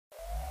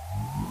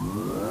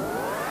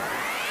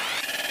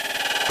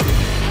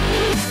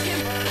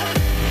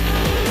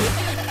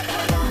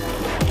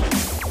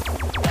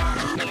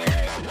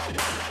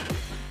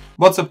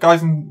What's up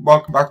guys and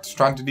welcome back to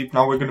Stranded Deep.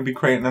 Now we're going to be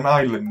creating an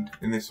island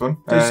in this one.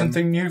 Do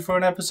something new for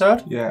an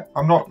episode? Yeah,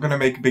 I'm not going to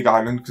make a big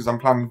island because I'm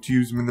planning to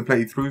use them in the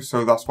playthrough,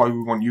 so that's why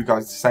we want you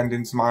guys to send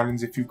in some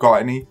islands if you've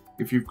got any,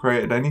 if you've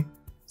created any,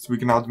 so we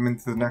can add them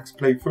into the next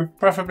playthrough.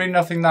 Preferably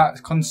nothing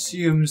that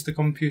consumes the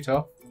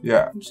computer.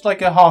 Yeah. Just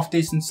like a half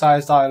decent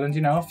sized island,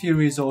 you know, a few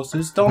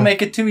resources. Don't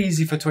make it too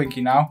easy for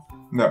Twinkky now.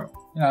 No.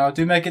 You know,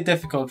 do make it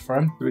difficult for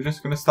him. So we're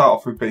just going to start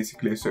off with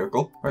basically a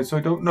circle. Right, so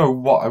I don't know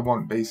what I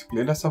want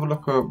basically. Let's have a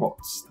look at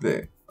what's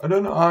there. I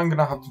don't know, I'm going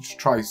to have to just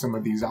try some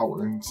of these out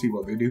and see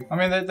what they do. I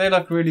mean, they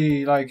look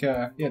really like,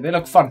 yeah, they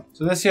look fun.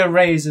 So this here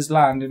raises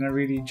land in a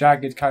really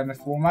jagged kind of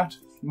format.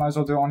 You might as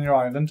well do it on your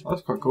island.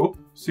 That's quite cool.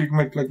 So you can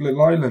make like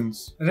little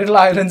islands. Little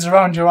islands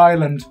around your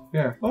island.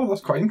 Yeah. Oh,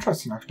 that's quite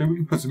interesting actually. We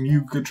can put some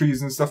yucca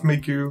trees and stuff,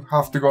 make you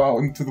have to go out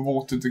into the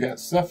water to get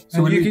stuff.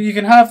 So you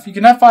can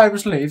have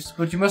fibrous leaves,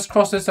 but you must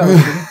cross this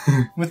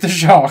ocean with the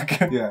shark.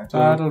 Yeah. So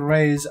that'll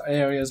raise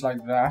areas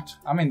like that.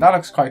 I mean, that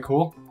looks quite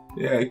cool.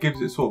 Yeah, it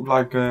gives it sort of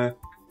like a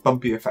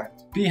bumpy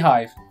effect.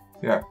 Beehive.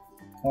 Yeah.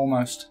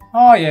 Almost.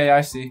 Oh yeah, I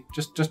see.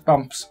 Just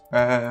bumps.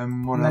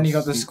 And then you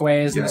got the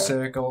squares and the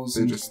circles.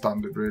 They're just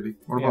standard, really.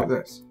 What about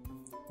this?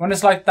 When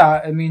it's like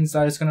that, it means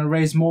that it's going to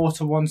raise more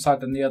to one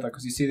side than the other,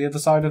 because you see the other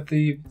side of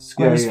the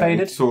square is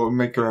faded. Sort of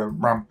make a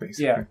ramp,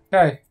 basically. Yeah.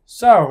 Okay.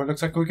 So it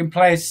looks like we can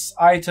place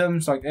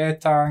items like air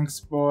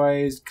tanks,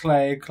 buoys,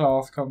 clay,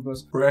 cloth,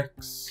 compass,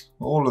 bricks,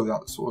 all of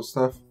that sort of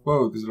stuff.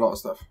 Whoa, there's a lot of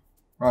stuff.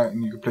 Right,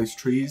 and you can place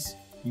trees.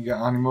 You get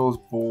animals,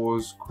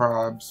 boars,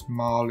 crabs,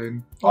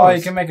 marlin. Oh,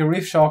 you can make a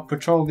reef shark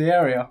patrol the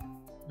area.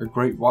 A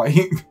great white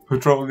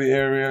patrol the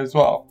area as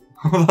well.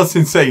 That's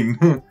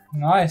insane.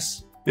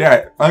 Nice.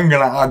 Yeah, I'm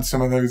going to add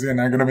some of those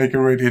in. I'm going to make it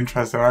really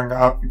interesting. I'm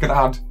going to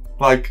add,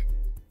 like,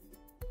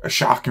 a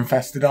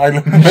shark-infested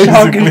island, basically.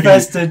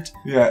 Shark-infested.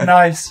 Yeah.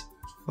 Nice.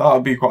 That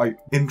would be quite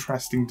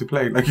interesting to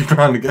play. Like, you're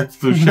trying to get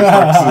to the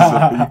shipwrecks and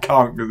stuff, but you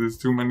can't because there's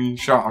too many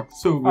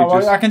sharks. So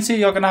well, I can see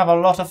you're going to have a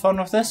lot of fun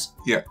with this.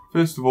 Yeah.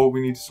 First of all,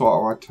 we need to sort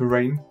out our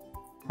terrain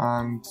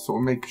and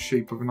sort of make a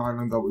shape of an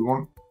island that we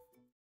want.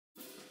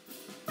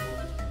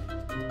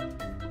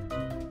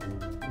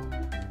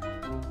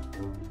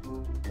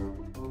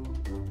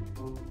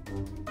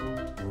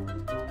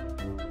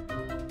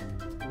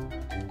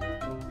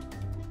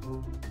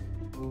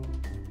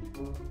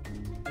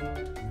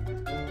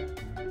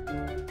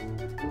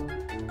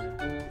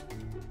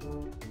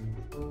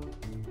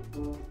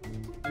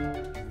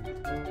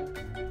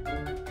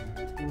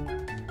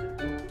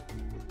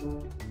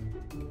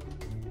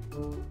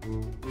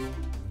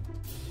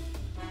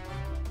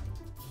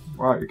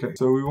 Right, okay,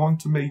 so we want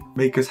to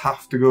make us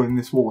have to go in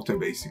this water,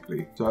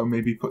 basically. So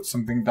maybe put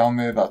something down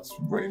there that's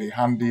really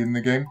handy in the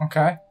game.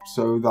 Okay.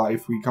 So that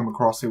if we come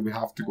across it, we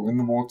have to go in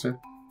the water.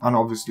 And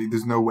obviously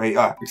there's no way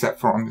up, except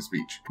for on this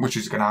beach, which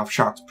is going to have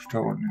sharks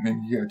patrolling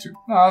in here too.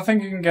 No, I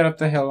think you can get up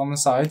the hill on the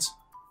sides.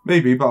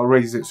 Maybe, but I'll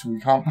raise it so we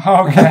can't.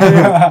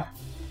 Okay.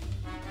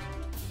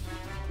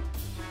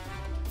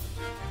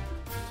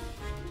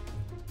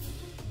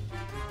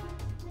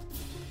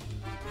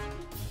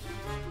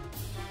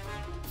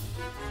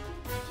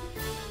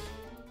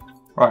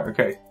 Right,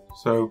 okay,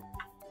 so,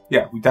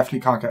 yeah, we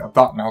definitely can't get up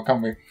that now,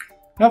 can we?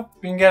 Nope,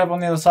 you can get up on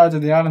the other side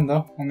of the island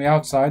though, on the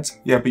outsides.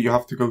 Yeah, but you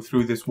have to go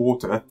through this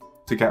water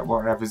to get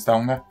whatever's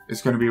down there.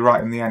 It's going to be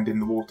right in the end in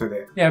the water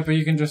there. Yeah, but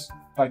you can just,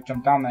 like,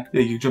 jump down there.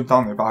 Yeah, you jump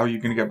down there, but how are you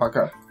going to get back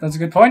up? That's a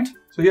good point.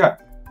 So yeah,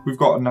 we've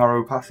got a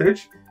narrow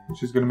passage,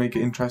 which is going to make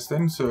it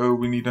interesting, so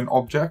we need an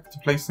object to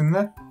place in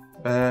there.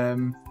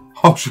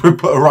 Oh, should we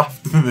put a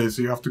raft in there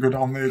so you have to go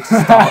down there to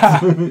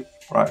start?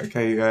 Right,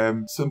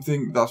 okay,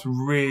 something that's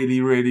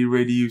really, really,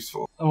 really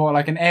useful. Oh,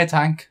 like an air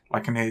tank?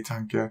 Like an air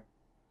tank, yeah.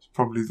 It's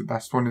probably the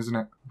best one, isn't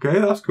it? Okay,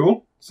 that's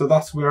cool. So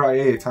that's where our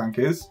air tank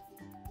is.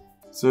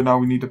 So now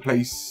we need to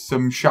place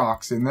some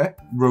sharks in there.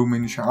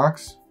 Roaming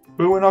sharks.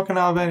 But we're not going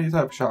to have any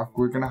type of shark.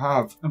 We're going to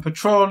have a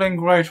patrolling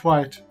great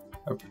white.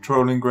 A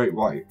patrolling great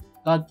white.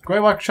 That great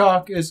white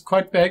shark is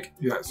quite big.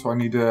 Yeah, so I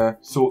need to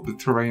sort the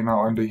terrain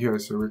out under here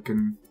so it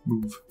can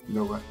move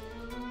lower.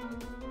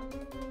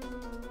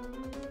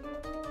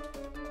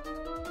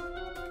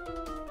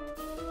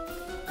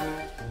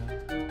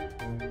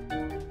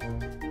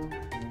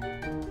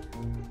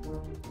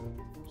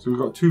 So we've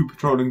got 2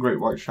 patrolling great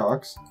white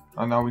sharks,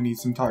 and now we need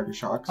some tiger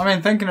sharks. I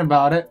mean, thinking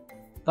about it,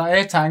 that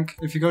air tank,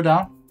 if you go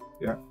down,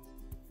 yeah,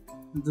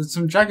 there's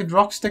some jagged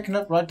rocks sticking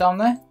up right down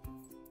there.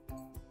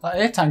 That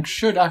air tank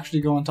should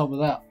actually go on top of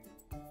that.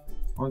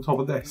 On top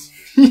of this?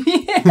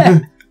 Yeah!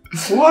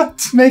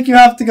 What? Make you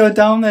have to go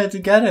down there to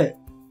get it.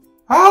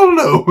 Hell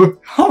no!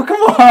 Oh,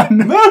 come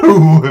on!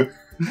 No!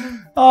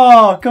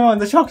 Oh, come on,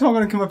 the shark's not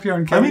going to come up here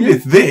and kill you. I mean,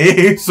 it's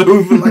there, so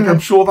like,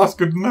 I'm sure that's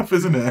good enough,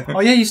 isn't it? Oh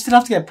yeah, you still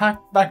have to get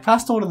back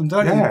past all of them,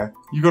 don't you? Yeah,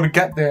 you got to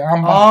get there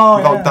and back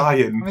without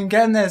dying. I mean,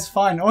 getting there is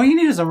fine. All you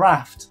need is a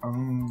raft.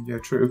 Yeah,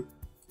 true.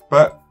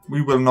 But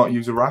we will not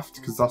use a raft,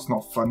 because that's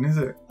not fun, is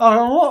it?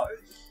 Oh, what?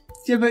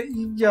 Yeah, but,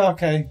 yeah,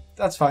 okay,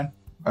 that's fine.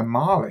 A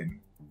marlin?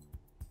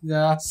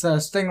 Yeah, that's a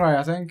stingray,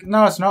 I think.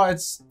 No, it's not,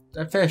 it's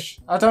a fish.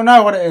 I don't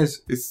know what it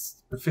is.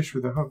 It's a fish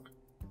with a hook.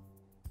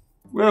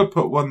 We'll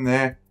put one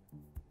there.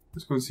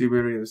 Let's go and see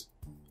where he is.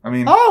 I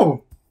mean...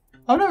 Oh!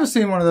 I've never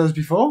seen one of those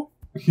before.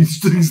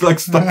 he's like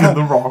stuck in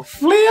the rock.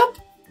 Flip!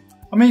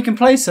 I mean, you can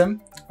place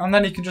him, and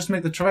then you can just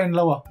make the terrain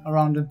lower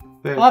around him.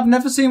 There. I've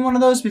never seen one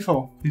of those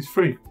before. He's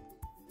free.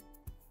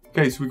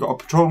 Okay, so we've got a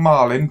patrol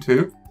marlin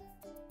too.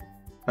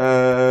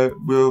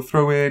 We'll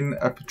throw in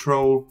a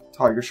patrol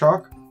tiger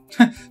shark.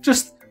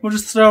 We'll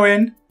just throw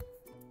in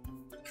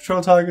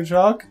patrol tiger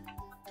shark.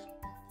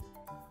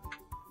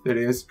 There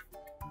he is.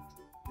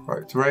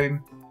 Right,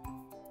 terrain.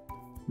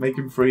 Make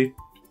him free.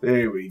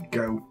 There we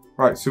go.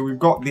 Right, so we've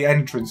got the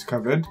entrance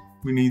covered.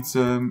 We need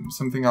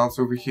something else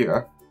over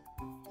here.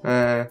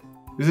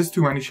 Is this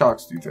too many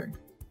sharks, do you think?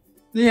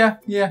 Yeah,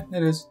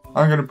 it is.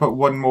 I'm going to put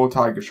one more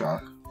tiger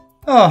shark.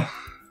 Oh.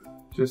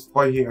 Just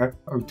by here.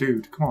 Oh,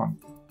 dude, come on.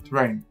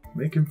 Terrain.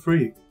 Make him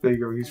free. There you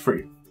go, he's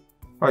free.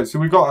 Right, so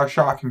we got our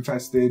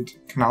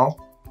shark-infested canal.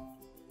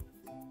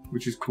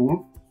 Which is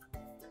cool.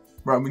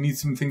 Right, we need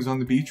some things on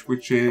the beach,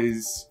 which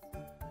is...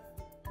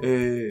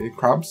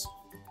 crabs.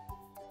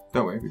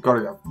 Don't we? We've got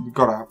to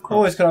have crabs.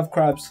 Always gotta have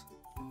crabs.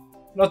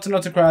 Lots and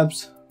lots of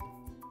crabs.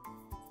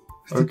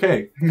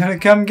 Okay. I'm gonna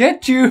come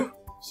get you!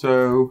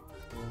 So...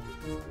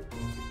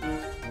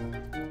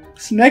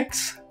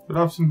 Snakes? We'll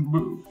have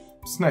some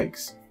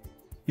snakes.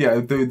 Yeah,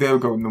 they'll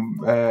go in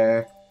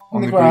the,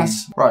 on the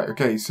grass. Green. Right,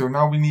 okay, so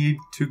now we need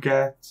to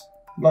get...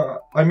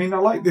 I mean, I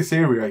like this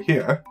area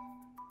here.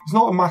 It's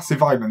not a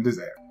massive island, is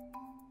it?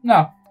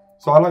 No.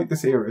 So I like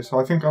this area, so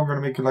I think I'm going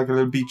to make it like a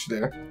little beach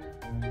there.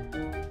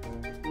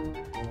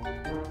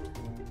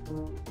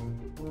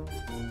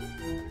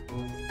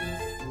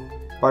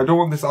 But I don't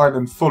want this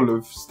island full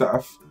of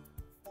stuff.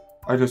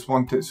 I just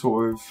want it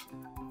sort of...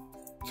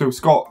 So it's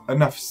got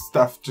enough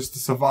stuff just to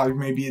survive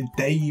maybe a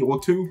day or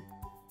two.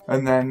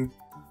 And then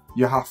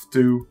you have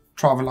to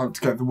travel out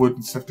to get the wood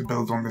and stuff to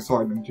build on this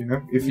island, you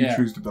know? If you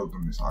choose to build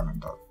on this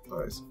island,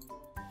 that is.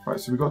 Right,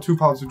 so we've got 2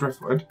 piles of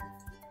driftwood.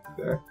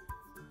 There.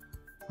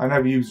 I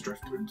never use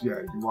driftwood, yeah,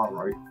 you are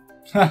right.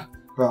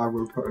 But I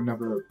will put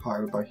another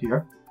pile by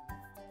here.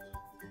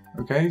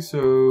 Okay,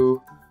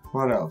 so...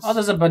 What else? Oh,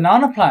 there's a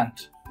banana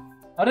plant.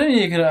 I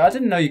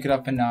didn't know you could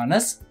have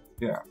bananas.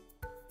 Yeah.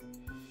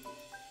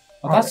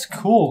 Oh, that's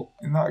cool.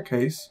 In that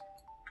case,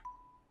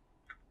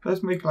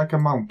 let's make like a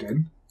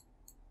mountain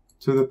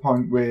to the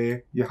point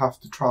where you have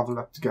to travel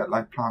up to get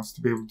like plants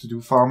to be able to do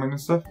farming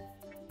and stuff,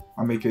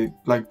 and make it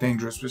like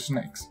dangerous for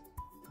snakes.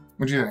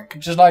 What do you think?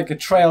 Just like a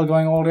trail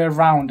going all the way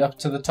around up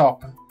to the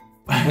top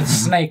with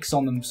snakes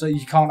on them, so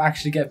you can't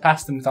actually get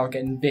past them without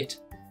getting bit.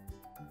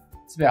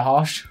 It's a bit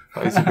harsh.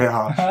 That is a bit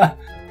harsh.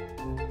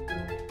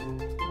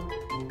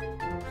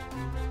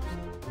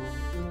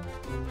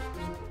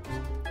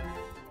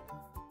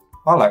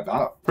 I like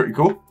that. Pretty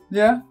cool.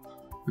 Yeah.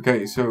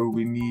 Okay, so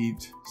we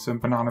need some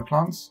banana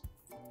plants.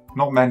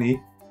 Not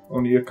many,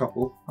 only a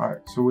couple.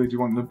 Alright, so where do you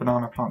want the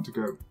banana plant to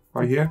go?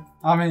 Right here?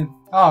 I mean,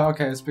 oh,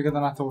 okay, it's bigger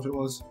than I thought it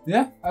was.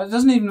 Yeah, it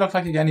doesn't even look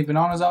like you get any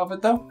bananas out of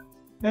it, though.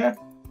 Yeah,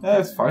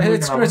 it's fine.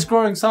 It's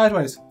growing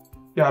sideways.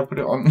 Yeah, I put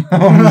it on,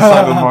 on the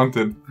side of the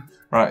mountain.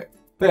 Right,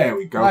 there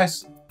we go.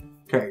 Nice.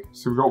 Okay,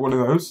 so we got one of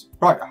those.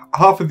 Right,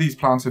 half of these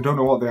plants, I don't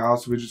know what they are,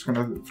 so we're just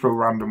going to throw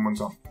random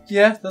ones on.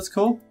 Yeah, that's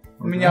cool.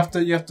 Okay. I mean,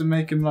 you have to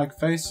make him like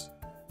face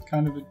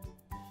kind of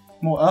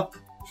more up.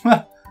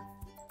 Like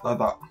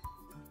that.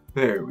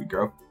 There we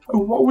go. Oh,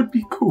 what would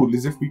be cool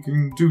is if we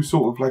can do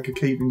sort of like a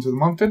cave into the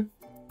mountain.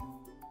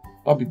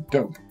 That'd be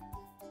dope.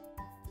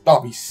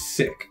 That'd be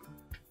sick.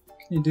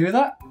 Can you do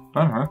that?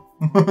 I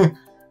don't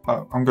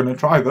know. I'm going to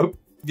try though.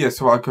 Yeah,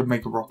 so I could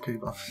make a rock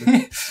cave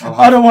actually.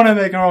 I don't want to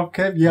make a rock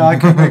cave. Yeah, I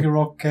could make a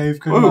rock cave,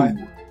 couldn't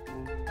I?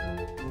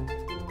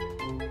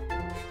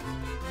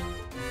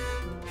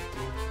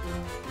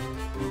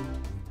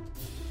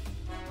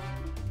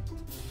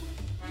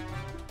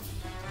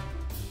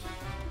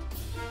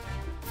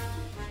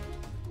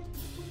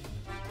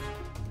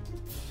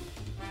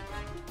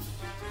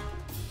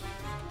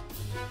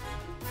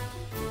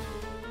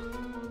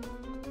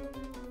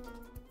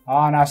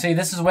 Ah, now see,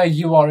 this is where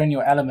you are in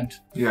your element.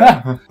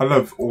 Yeah, I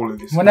love all of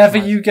this. Whenever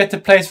you get to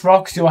place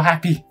rocks, you're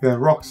happy. Yeah,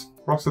 rocks.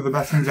 Rocks are the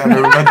best things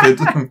ever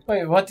invented.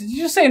 Wait, what did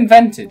you just say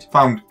invented?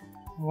 Found.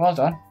 Well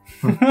done.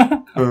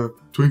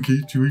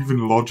 Twinkky, do you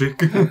even logic?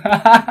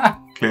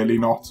 Clearly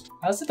not.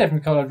 That's a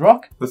different coloured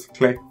rock. That's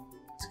clay.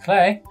 It's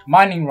clay.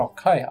 Mining rock,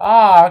 clay.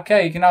 Ah,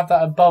 okay, you can have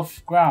that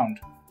above ground.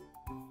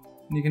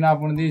 And you can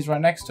have one of these right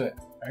next to it.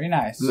 Very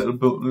nice.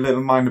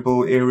 Little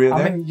mineable area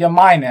there. I mean, you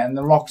mine it and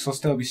the rocks will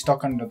still be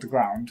stuck under the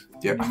ground.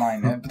 Yeah. You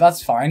mine it, but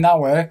that's fine. That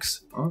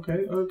works.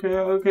 Okay.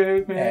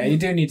 Yeah, you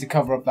do need to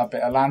cover up that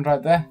bit of land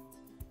right there.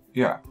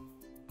 Yeah.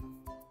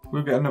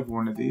 We'll get another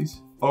one of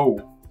these.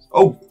 Oh.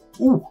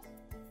 Ooh.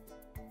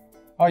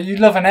 Oh, you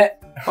loving it?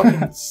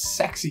 Fucking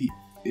sexy.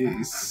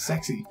 It is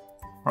sexy.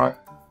 Right.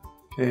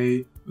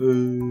 Okay.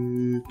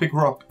 Big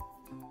rock.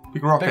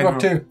 Big rock. Big rock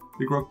 2.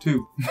 Big rock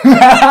 2.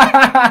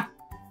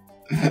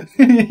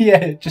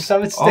 Yeah, just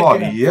have it sticking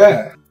up.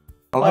 Yeah.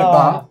 I like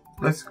that.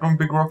 Let's go on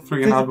Big Rock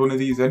 3 and add one of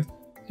these in. Do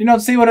you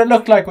not see what it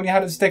looked like when you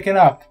had it sticking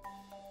up?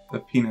 The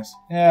penis.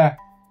 Yeah.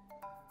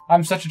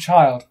 I'm such a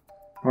child.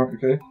 Right,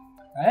 okay.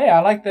 Hey, I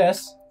like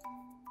this.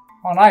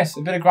 Oh, nice.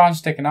 A bit of ground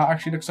sticking out.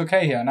 Actually looks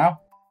okay here now.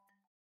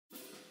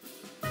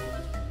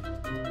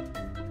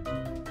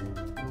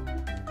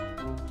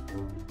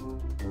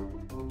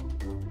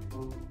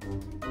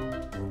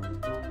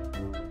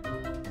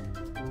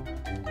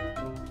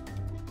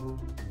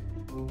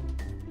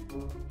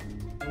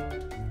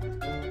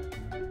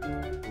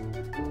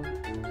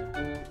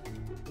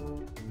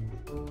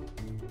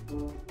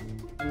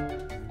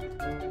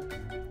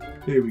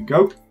 Here we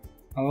go.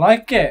 I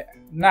like it.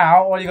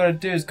 Now, all you gotta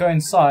do is go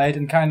inside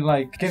and kind of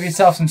like give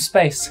yourself some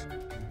space.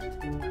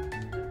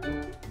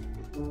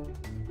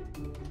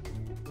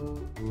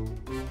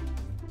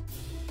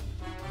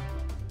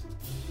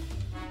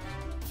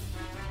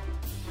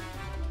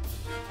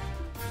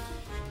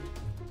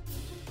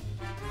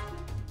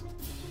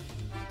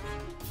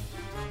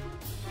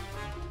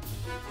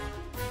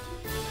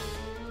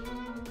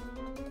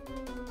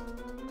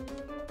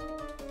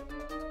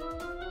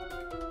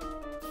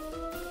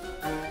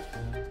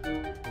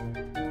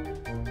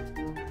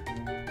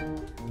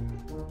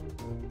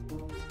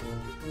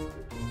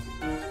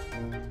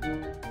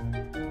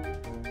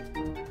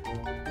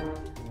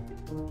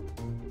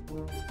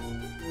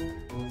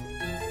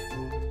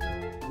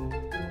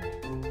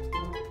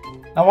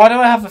 Now, why do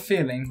I have a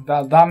feeling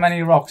that that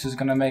many rocks is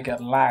going to make it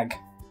lag?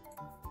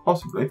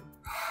 Possibly.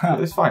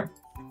 But it's fine.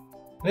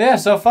 But yeah,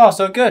 so far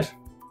so good.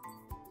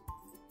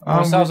 Got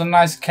ourselves a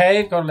nice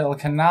cave, got a little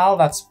canal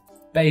that's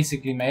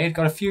basically made.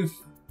 Got a few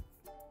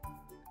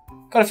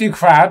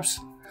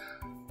crabs.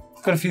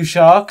 Got a few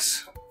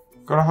sharks.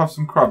 Gotta have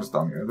some crabs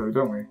down here though,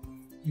 don't we?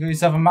 You got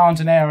yourself a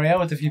mountain area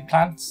with a few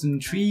plants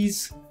and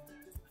trees.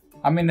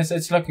 I mean,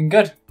 it's looking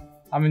good.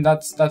 I mean,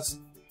 that's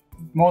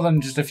more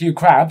than just a few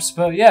crabs,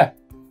 but yeah.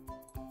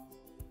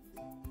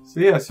 So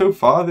yeah, so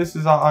far this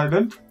is our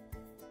island.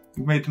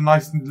 We made a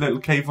nice little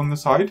cave on the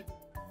side,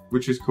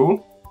 which is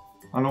cool.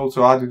 And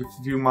also added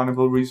a few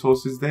mineable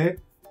resources there.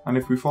 And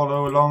if we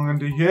follow along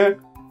under here,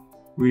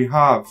 we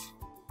have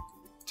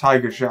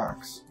tiger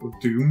sharks of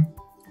doom.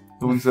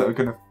 The ones that are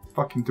gonna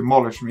fucking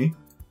demolish me.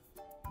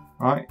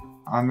 Right?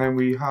 And then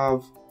we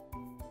have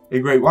a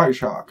great white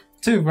shark.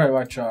 2 great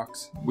white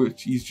sharks.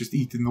 Which he's just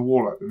eating the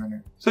wall at the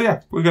minute. So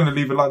yeah, we're gonna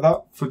leave it like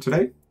that for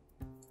today.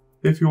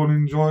 If you all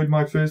enjoyed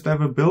my first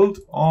ever build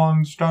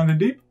on Stranded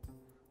Deep,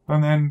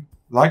 and then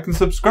like and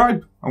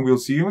subscribe, and we'll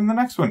see you in the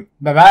next one.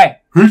 Bye bye.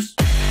 Peace.